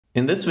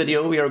In this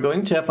video, we are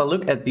going to have a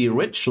look at the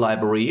Rich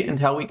library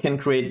and how we can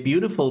create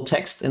beautiful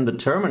text in the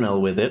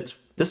terminal with it.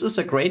 This is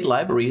a great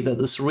library that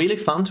is really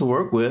fun to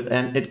work with,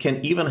 and it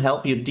can even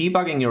help you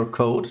debugging your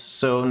code.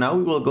 So now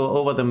we will go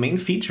over the main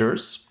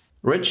features.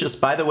 Rich is,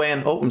 by the way,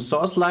 an open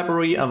source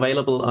library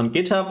available on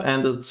GitHub,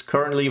 and it's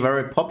currently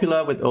very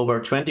popular with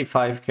over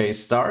 25k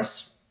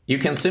stars. You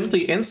can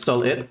simply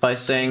install it by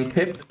saying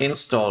pip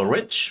install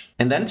rich.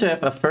 And then to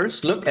have a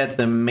first look at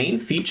the main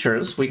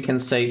features, we can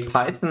say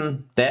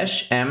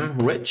python-m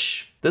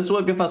rich. This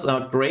will give us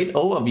a great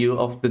overview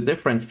of the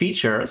different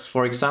features.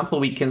 For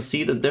example, we can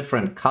see the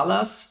different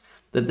colors,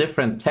 the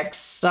different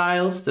text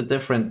styles, the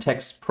different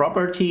text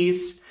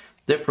properties,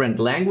 different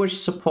language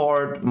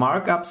support,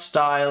 markup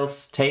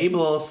styles,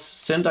 tables,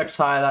 syntax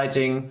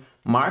highlighting,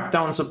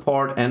 Markdown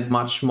support, and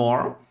much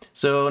more.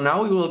 So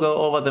now we will go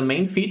over the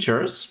main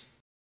features.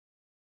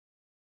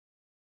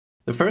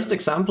 The first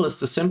example is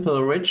the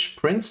simple rich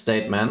print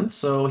statement.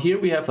 So here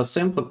we have a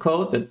simple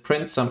code that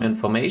prints some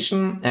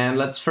information, and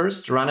let's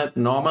first run it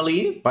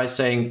normally by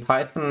saying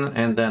Python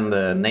and then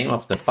the name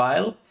of the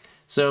file.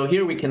 So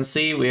here we can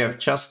see we have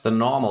just the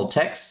normal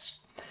text.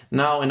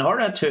 Now, in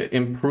order to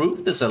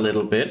improve this a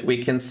little bit,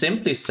 we can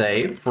simply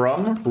say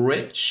from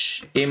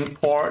rich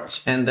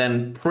import and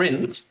then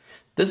print.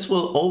 This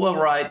will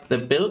override the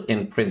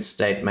built-in print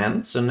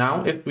statement. So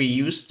now if we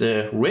use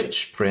the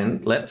rich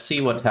print, let's see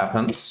what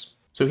happens.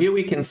 So here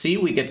we can see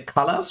we get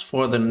colors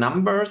for the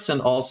numbers and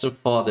also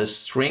for the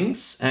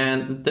strings,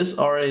 and this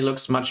already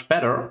looks much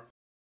better.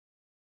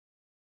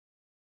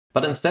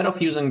 But instead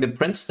of using the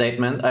print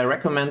statement, I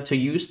recommend to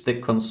use the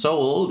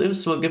console.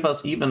 This will give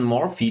us even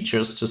more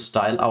features to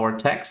style our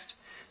text.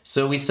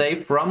 So we say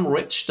from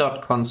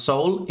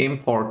rich.console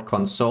import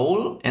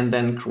console and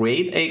then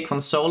create a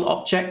console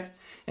object.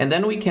 And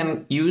then we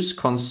can use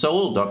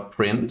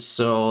console.print.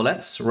 So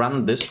let's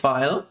run this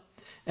file.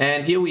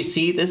 And here we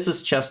see this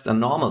is just a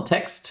normal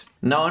text.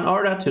 Now, in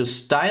order to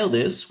style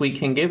this, we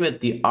can give it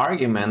the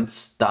argument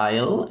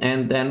style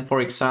and then, for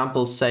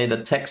example, say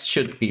the text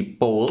should be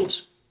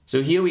bold.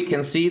 So here we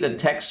can see the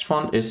text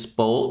font is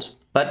bold,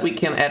 but we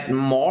can add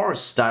more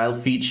style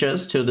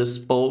features to this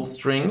bold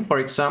string. For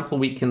example,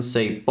 we can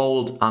say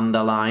bold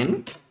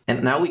underline,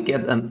 and now we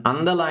get an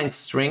underlined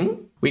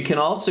string. We can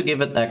also give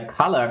it a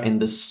color in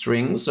this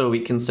string, so we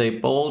can say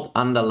bold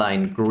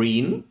underline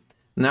green.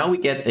 Now we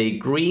get a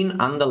green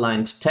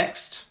underlined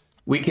text.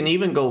 We can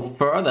even go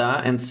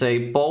further and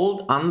say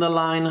bold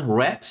underline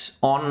red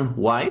on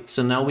white.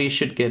 So now we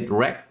should get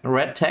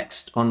red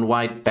text on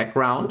white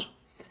background.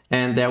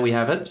 And there we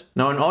have it.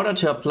 Now, in order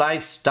to apply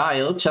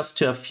style just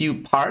to a few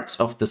parts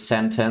of the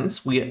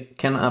sentence, we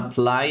can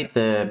apply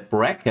the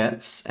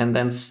brackets and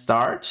then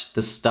start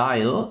the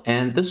style.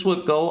 And this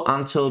will go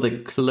until the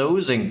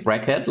closing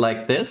bracket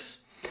like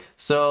this.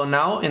 So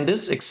now in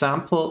this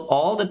example,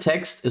 all the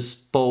text is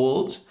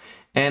bold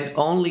and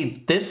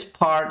only this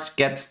part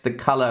gets the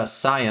color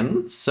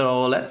cyan.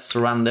 So let's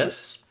run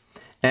this.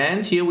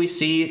 And here we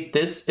see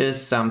this is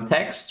some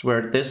text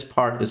where this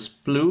part is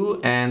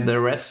blue and the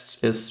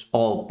rest is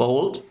all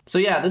bold. So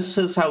yeah, this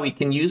is how we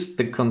can use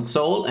the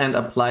console and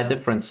apply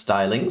different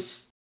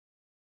stylings.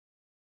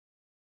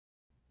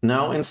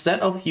 Now,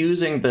 instead of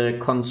using the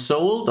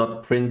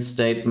console.print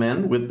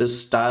statement with the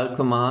style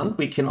command,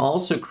 we can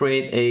also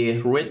create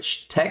a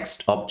rich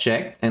text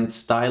object and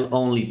style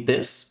only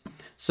this.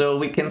 So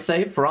we can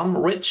say from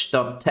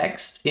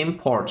rich.text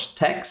import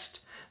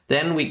text.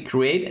 Then we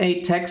create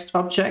a text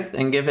object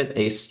and give it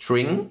a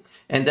string.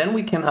 And then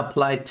we can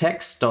apply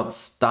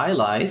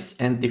text.stylize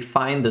and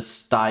define the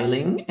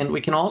styling. And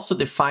we can also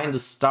define the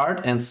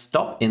start and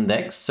stop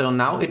index. So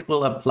now it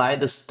will apply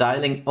the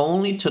styling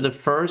only to the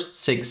first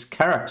 6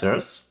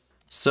 characters.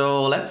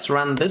 So let's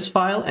run this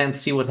file and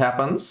see what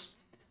happens.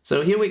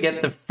 So here we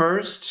get the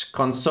first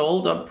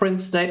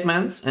console.print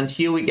statements, and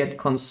here we get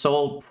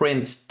console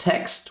print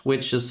text,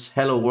 which is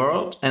hello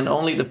world, and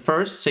only the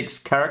first 6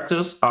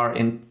 characters are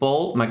in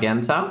bold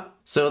magenta.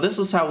 So this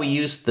is how we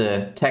use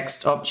the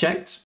text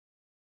object.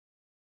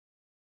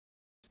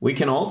 We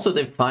can also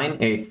define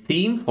a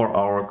theme for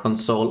our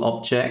console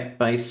object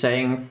by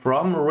saying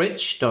from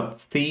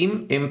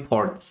rich.theme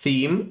import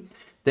theme.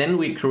 Then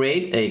we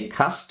create a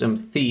custom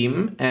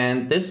theme,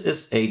 and this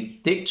is a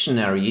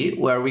dictionary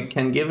where we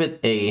can give it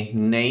a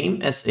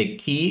name as a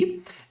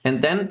key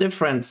and then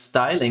different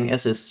styling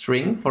as a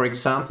string. For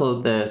example,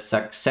 the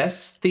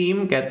success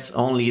theme gets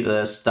only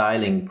the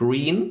styling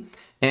green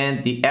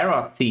and the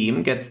error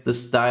theme gets the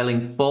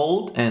styling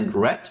bold and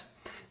red.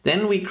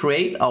 Then we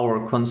create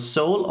our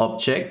console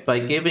object by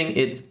giving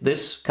it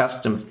this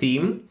custom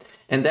theme.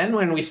 And then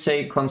when we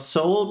say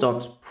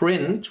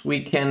console.print,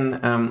 we can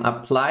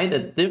apply the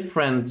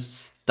different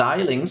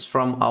stylings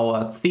from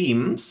our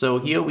theme. So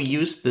here we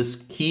use this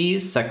key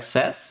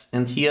success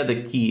and here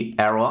the key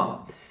error.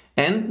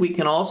 And we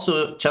can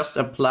also just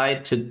apply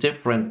it to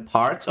different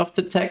parts of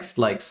the text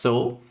like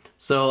so.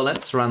 So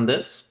let's run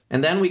this.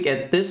 And then we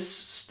get this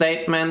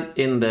statement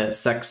in the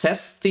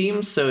success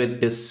theme, so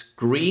it is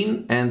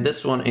green, and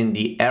this one in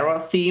the error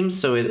theme,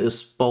 so it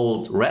is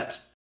bold red.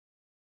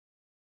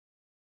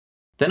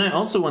 Then I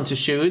also want to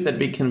show you that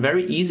we can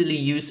very easily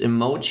use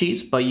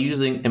emojis by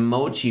using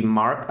emoji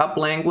markup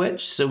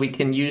language. So we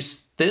can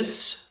use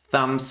this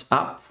thumbs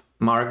up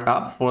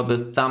markup for the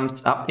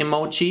thumbs up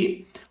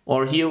emoji.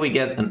 Or here we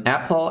get an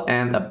apple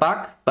and a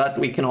bug, but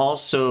we can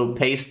also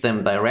paste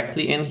them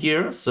directly in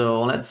here.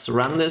 So let's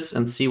run this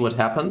and see what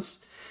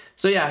happens.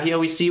 So yeah, here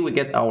we see we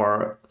get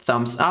our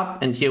thumbs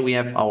up, and here we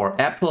have our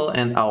apple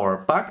and our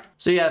bug.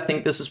 So yeah, I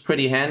think this is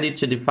pretty handy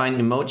to define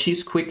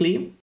emojis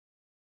quickly.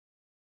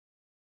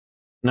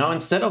 Now,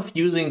 instead of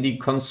using the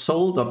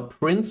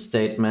console.print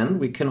statement,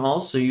 we can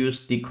also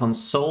use the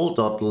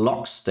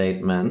console.log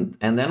statement,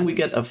 and then we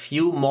get a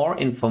few more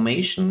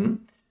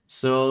information.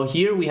 So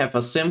here we have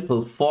a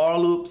simple for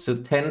loop. So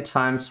 10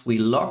 times we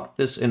log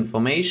this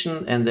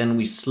information and then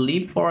we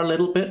sleep for a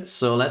little bit.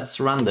 So let's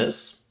run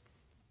this.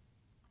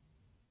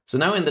 So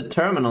now in the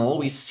terminal,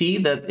 we see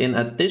that in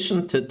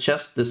addition to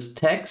just this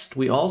text,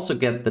 we also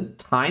get the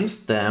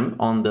timestamp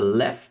on the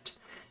left.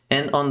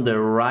 And on the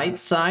right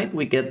side,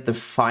 we get the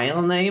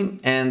file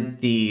name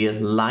and the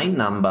line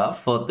number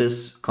for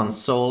this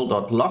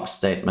console.log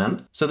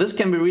statement. So this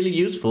can be really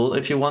useful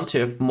if you want to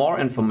have more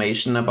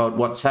information about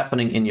what's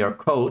happening in your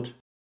code.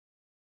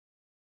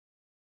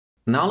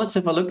 Now let's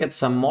have a look at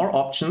some more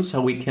options,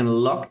 how we can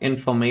log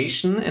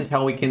information and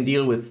how we can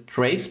deal with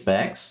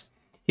tracebacks.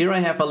 Here I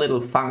have a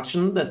little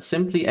function that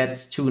simply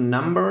adds two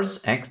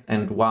numbers, x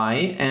and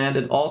y, and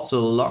it also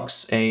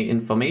logs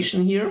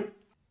information here.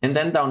 And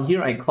then down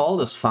here I call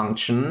this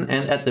function,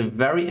 and at the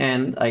very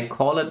end I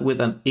call it with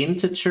an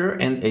integer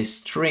and a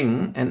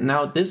string, and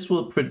now this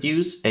will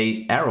produce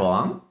an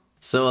error.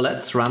 So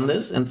let's run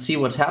this and see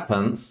what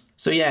happens.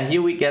 So yeah,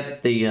 here we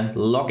get the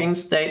logging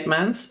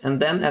statements,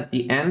 and then at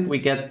the end we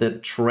get the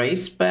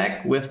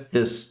traceback with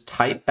this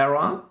type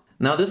error.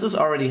 Now this is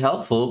already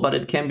helpful, but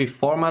it can be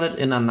formatted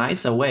in a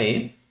nicer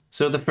way.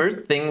 So the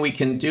first thing we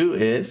can do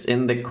is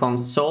in the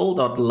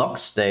console.log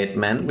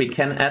statement, we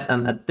can add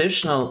an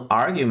additional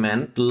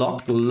argument,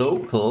 log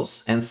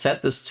locals, and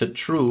set this to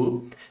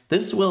true.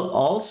 This will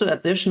also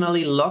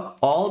additionally log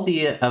all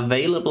the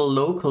available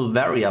local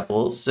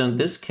variables, so in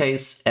this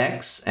case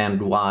x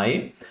and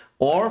y.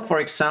 Or for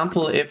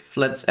example, if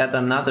let's add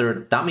another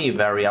dummy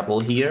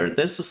variable here,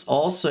 this is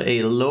also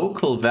a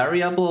local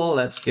variable.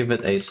 Let's give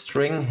it a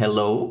string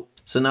hello.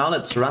 So now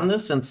let's run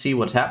this and see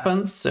what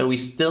happens. So we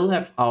still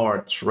have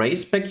our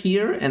traceback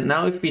here. And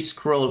now if we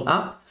scroll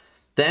up,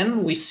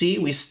 then we see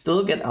we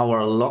still get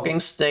our logging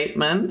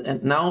statement.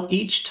 And now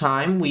each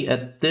time we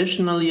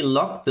additionally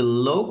log the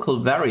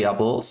local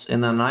variables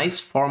in a nice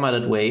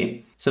formatted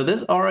way. So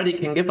this already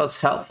can give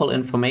us helpful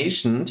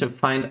information to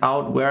find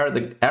out where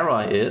the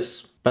error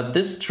is. But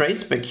this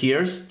traceback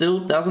here still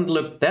doesn't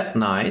look that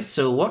nice.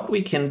 So what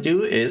we can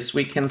do is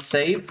we can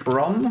say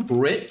from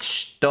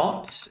rich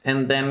dot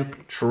and then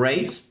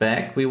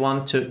traceback. We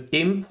want to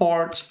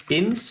import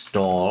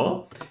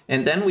install,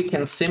 and then we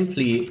can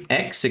simply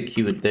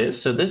execute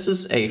this. So this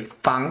is a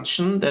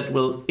function that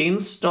will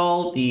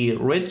install the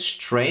rich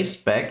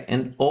traceback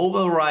and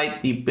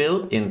override the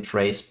built-in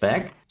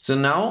traceback. So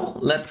now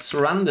let's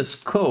run this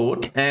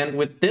code, and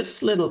with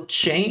this little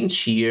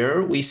change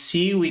here, we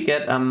see we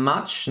get a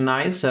much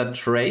nicer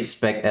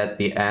traceback at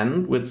the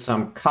end with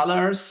some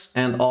colors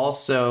and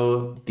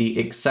also the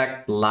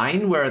exact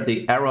line where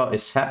the error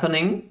is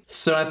happening.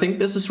 So I think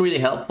this is really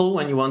helpful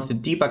when you want to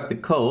debug the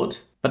code.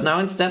 But now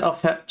instead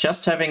of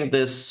just having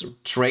this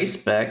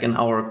traceback in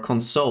our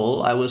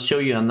console, I will show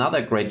you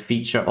another great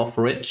feature of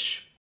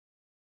Rich.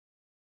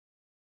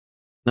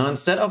 Now,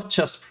 instead of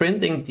just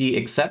printing the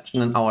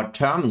exception in our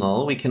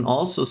terminal, we can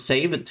also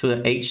save it to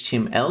an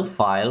HTML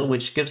file,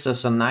 which gives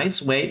us a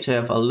nice way to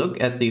have a look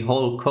at the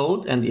whole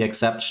code and the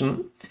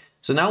exception.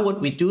 So now what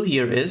we do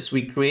here is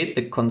we create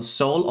the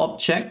console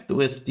object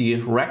with the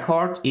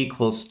record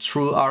equals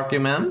true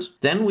argument.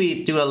 Then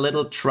we do a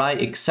little try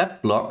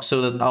except block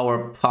so that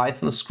our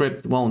Python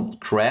script won't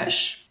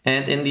crash.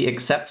 And in the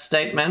except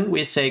statement,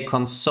 we say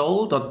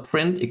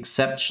console.print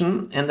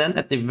exception. And then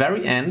at the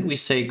very end, we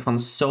say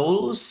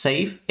console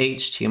save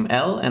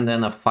HTML and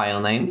then a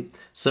file name.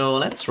 So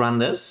let's run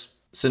this.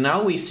 So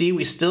now we see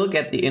we still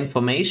get the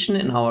information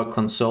in our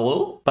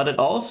console, but it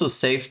also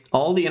saved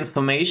all the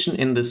information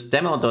in this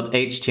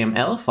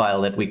demo.html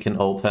file that we can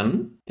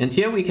open. And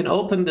here we can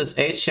open this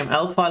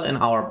HTML file in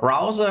our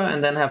browser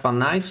and then have a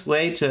nice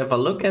way to have a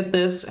look at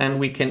this. And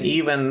we can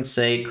even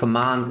say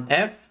Command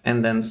F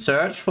and then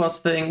search for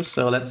things.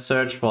 So let's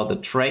search for the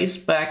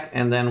traceback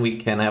and then we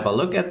can have a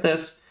look at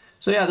this.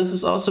 So yeah, this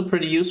is also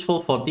pretty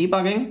useful for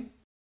debugging.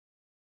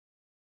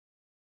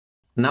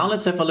 Now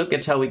let's have a look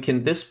at how we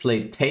can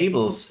display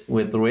tables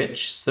with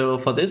Rich. So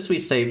for this we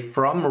say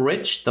from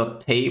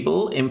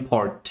rich.table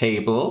import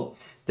table.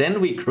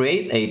 Then we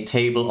create a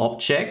table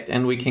object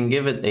and we can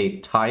give it a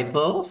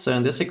title. So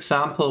in this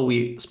example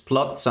we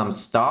plot some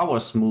Star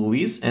Wars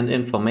movies and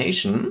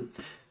information.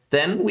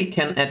 Then we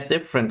can add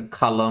different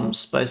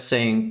columns by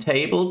saying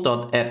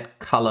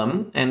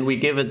table.addColumn and we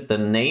give it the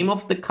name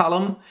of the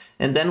column.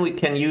 And then we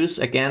can use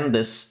again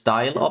this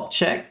style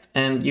object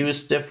and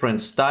use different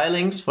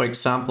stylings. For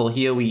example,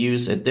 here we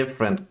use a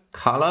different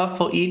color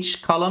for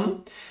each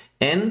column.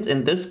 And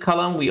in this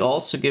column, we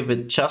also give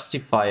it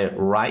justify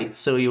right.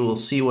 So you will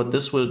see what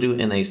this will do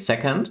in a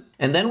second.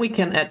 And then we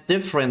can add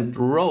different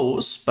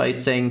rows by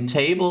saying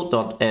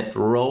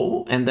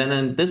table.addRow. And then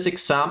in this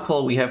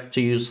example, we have to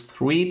use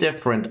 3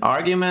 different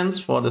arguments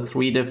for the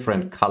 3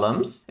 different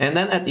columns. And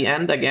then at the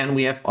end, again,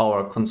 we have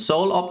our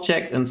console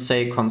object and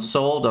say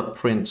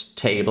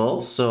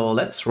console.printTable. So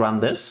let's run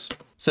this.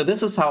 So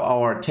this is how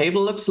our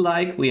table looks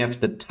like. We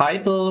have the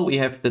title, we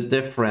have the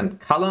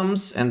different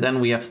columns, and then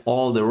we have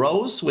all the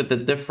rows with the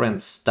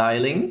different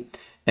styling.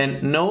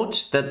 And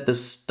note that the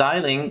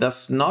styling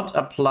does not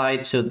apply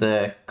to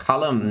the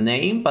column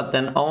name, but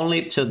then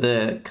only to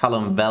the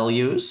column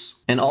values.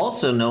 And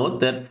also note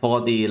that for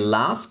the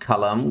last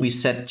column, we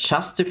set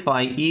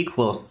justify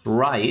equals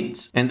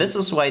right. And this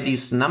is why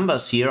these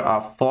numbers here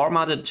are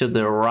formatted to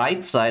the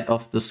right side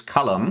of this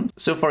column.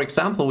 So for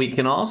example, we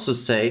can also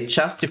say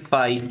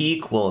justify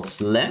equals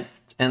left.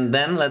 And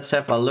then let's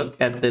have a look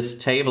at this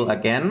table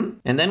again.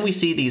 And then we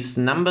see these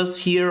numbers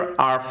here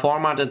are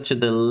formatted to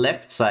the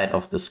left side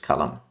of this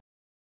column.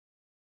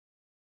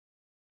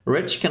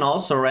 Rich can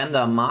also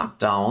render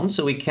Markdown.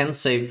 So we can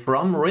say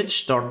from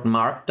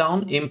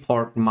rich.markdown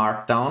import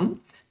Markdown.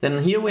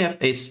 Then here we have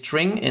a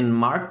string in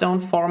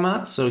Markdown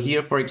format. So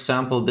here, for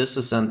example, this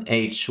is an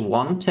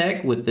h1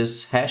 tag with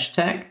this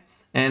hashtag.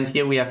 And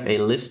here we have a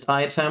list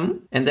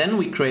item. And then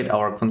we create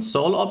our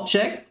console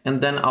object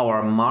and then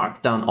our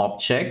Markdown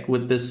object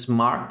with this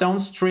Markdown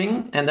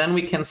string. And then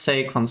we can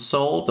say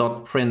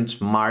console.print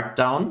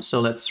Markdown. So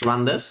let's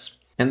run this.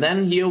 And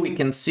then here we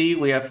can see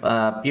we have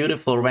a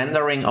beautiful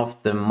rendering of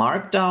the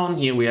Markdown.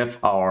 Here we have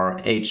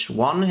our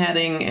h1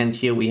 heading and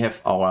here we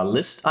have our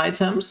list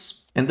items.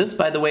 And this,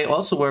 by the way,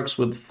 also works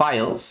with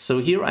files. So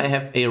here I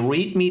have a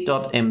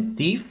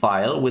readme.md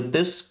file with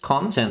this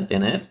content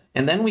in it.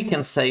 And then we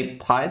can say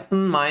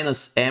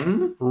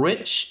python-m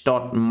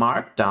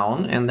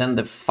rich.markdown and then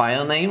the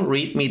file name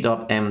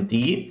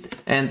readme.md.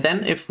 And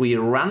then if we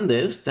run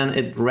this, then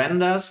it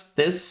renders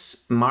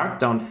this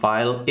Markdown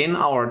file in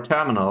our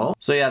terminal.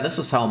 So yeah, this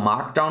is how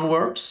Markdown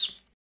works.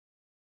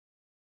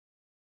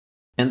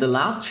 And the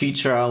last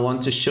feature I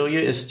want to show you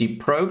is the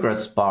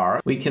progress bar.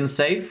 We can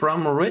say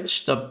from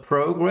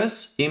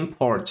rich.progress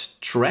import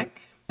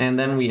track, and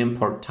then we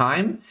import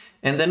time,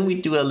 and then we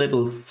do a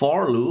little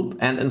for loop.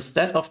 And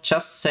instead of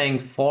just saying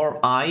for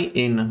I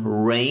in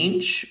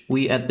range,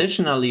 we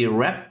additionally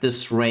wrap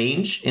this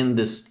range in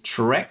this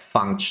track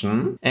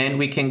function, and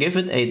we can give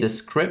it a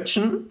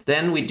description.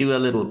 Then we do a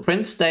little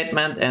print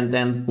statement, and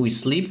then we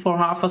sleep for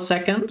half a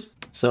second.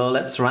 So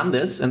let's run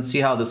this and see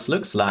how this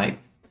looks like.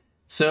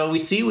 So we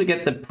see we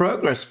get the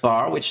progress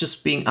bar, which is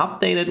being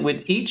updated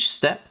with each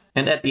step.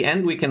 And at the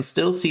end, we can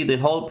still see the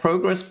whole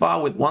progress bar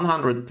with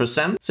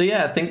 100%. So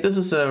yeah, I think this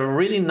is a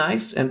really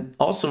nice and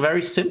also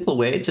very simple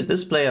way to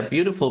display a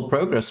beautiful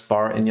progress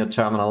bar in your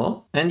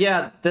terminal. And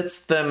yeah,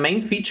 that's the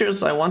main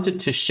features I wanted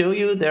to show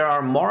you. There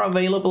are more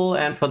available.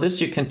 And for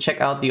this, you can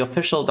check out the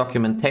official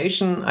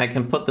documentation. I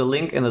can put the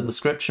link in the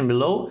description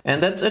below.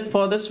 And that's it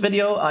for this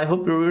video. I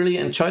hope you really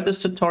enjoyed this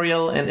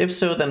tutorial. And if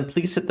so, then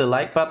please hit the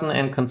like button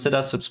and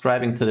consider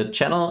subscribing to the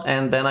channel.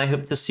 And then I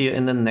hope to see you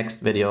in the next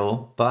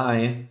video.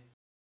 Bye.